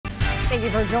Thank you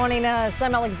for joining us.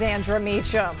 I'm Alexandra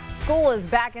Meacham. School is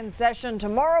back in session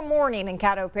tomorrow morning in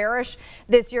Caddo Parish.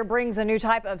 This year brings a new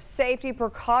type of safety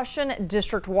precaution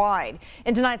district-wide.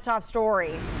 In tonight's top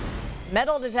story,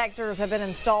 metal detectors have been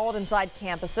installed inside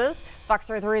campuses. Fox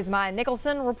 33's Maya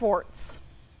Nicholson reports.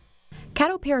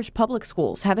 Caddo Parish Public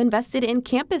Schools have invested in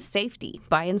campus safety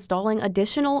by installing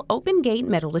additional open gate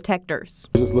metal detectors.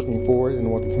 We're just looking forward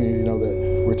and want the community to know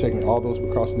that we're taking all those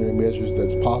precautionary measures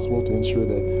that's possible to ensure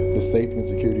that the safety and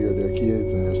security of their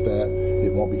kids and their staff,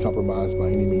 it won't be compromised by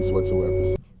any means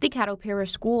whatsoever. The Caddo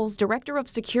Parish Schools Director of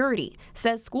Security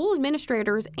says school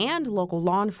administrators and local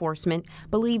law enforcement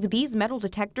believe these metal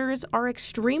detectors are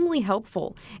extremely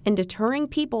helpful in deterring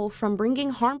people from bringing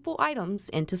harmful items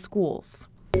into schools.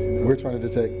 We're trying to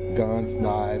detect guns,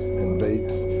 knives, and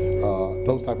vapes,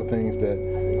 those type of things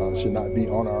that should not be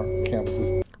on our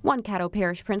campuses. One Caddo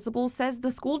Parish principal says the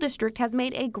school district has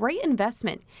made a great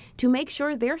investment to make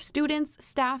sure their students,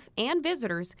 staff, and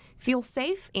visitors feel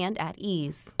safe and at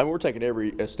ease. We're taking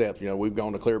every step. You know, we've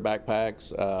gone to clear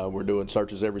backpacks. We're doing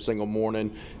searches every single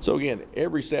morning. So again,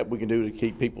 every step we can do to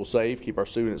keep people safe, keep our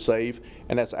students safe,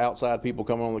 and that's outside people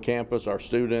coming on the campus, our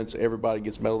students, everybody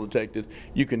gets metal detected.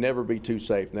 You can never be too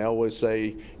safe. And they always say,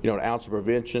 you know, an ounce of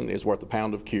prevention is worth a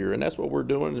pound of cure, and that's what we're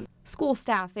doing. School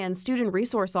staff and student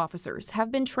resource officers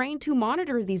have been trained to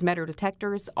monitor these metal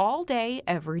detectors all day,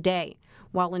 every day,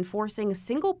 while enforcing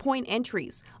single-point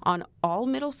entries on all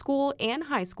middle school and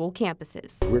high school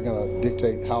campuses. We're going to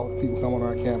dictate how people come on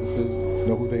our campuses,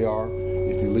 know who they are.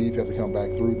 If you leave, you have to come back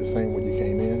through the same way you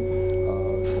came in,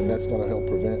 and that's going to help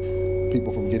prevent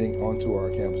people from getting onto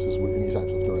our campuses with any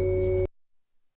types of threats.